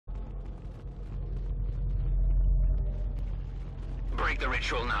break the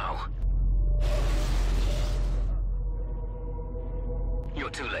ritual now. You're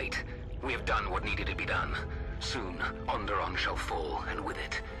too late. We have done what needed to be done. Soon, Onderon shall fall, and with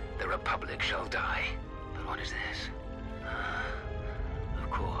it, the Republic shall die. But what is this? Of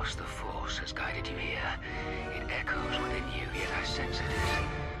course, the Force has guided you here. It echoes within you, yet I sense it is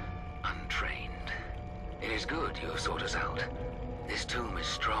untrained. It is good you have sought us out. This tomb is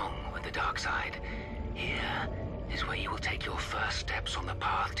strong with the dark side. Here is where you will take your first steps on the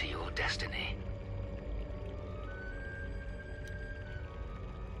path to your destiny.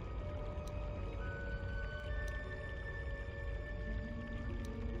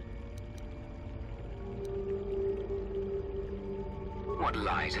 What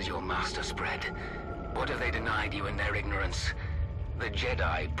lies has your master spread? What have they denied you in their ignorance? The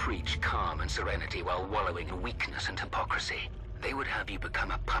Jedi preach calm and serenity while wallowing in weakness and hypocrisy. They would have you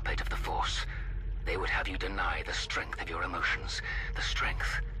become a puppet of the Force. They would have you deny the strength of your emotions, the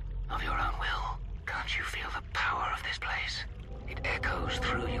strength of your own will. Can't you feel the power of this place? It echoes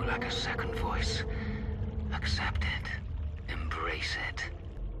through you like a second voice. Accept it. Embrace it.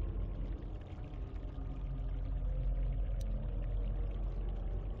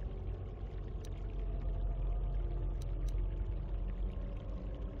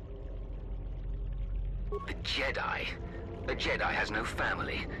 The Jedi? The Jedi has no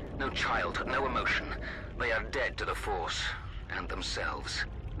family, no childhood, no emotion. They are dead to the Force, and themselves.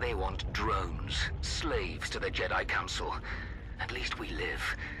 They want drones, slaves to the Jedi Council. At least we live.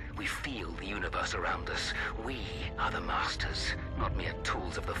 We feel the universe around us. We are the masters, not mere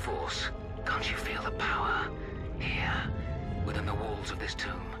tools of the Force. Can't you feel the power? Here, within the walls of this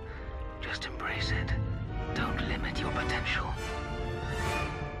tomb. Just embrace it. Don't limit your potential.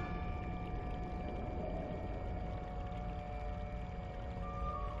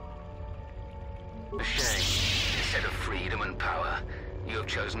 A shame. Instead of freedom and power, you have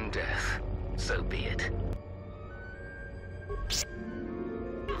chosen death. So be it.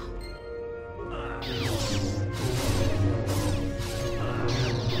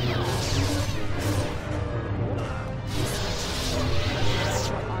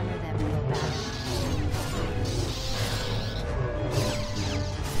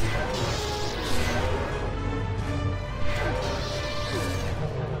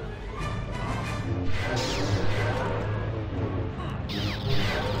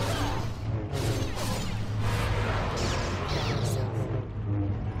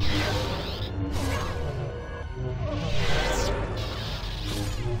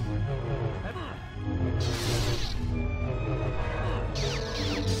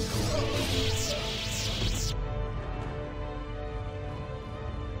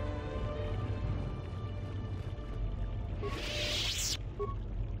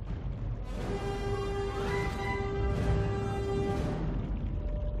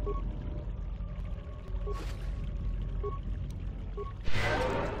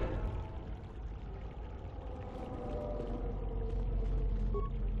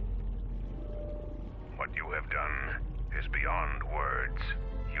 What you have done is beyond words.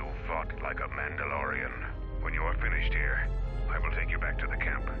 You fought like a Mandalorian. When you are finished here, I will take you back to the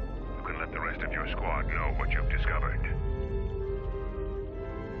camp. You can let the rest of your squad know what you've discovered.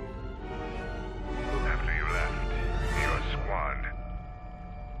 After you left, your squad...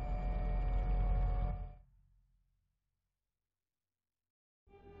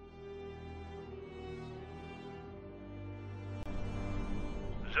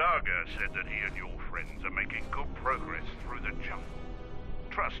 Zarga said that he and your friends are making good progress through the jungle.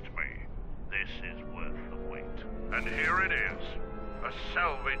 Trust me, this is worth the wait. And here it is, a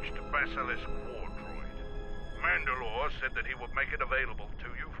salvaged Basilisk war droid. Mandalore said that he would make it available to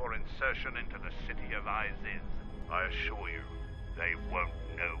you for insertion into the city of Iziz. I assure you, they won't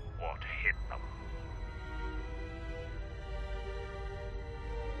know what hit them.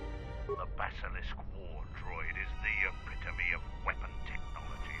 The Basilisk war droid is the epitome of weapon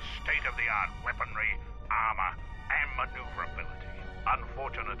technology, state-of-the-art weaponry, armor, and maneuverability.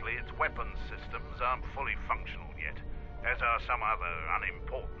 Unfortunately, its weapons systems aren't fully functional yet, as are some other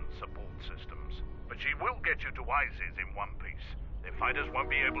unimportant support systems. But she will get you to Iziz in one piece. Their fighters won't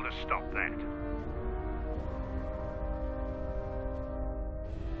be able to stop that.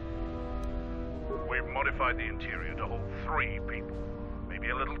 We've modified the interior to hold 3 people. Maybe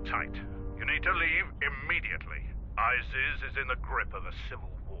a little tight. You need to leave immediately. Iziz is in the grip of a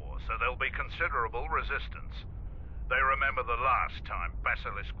civil war, so there'll be considerable resistance. They remember the last time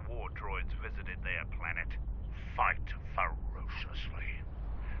Basilisk war droids visited their planet. Fight ferociously.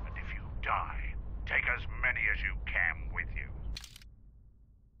 And if you die, take as many as you can with you.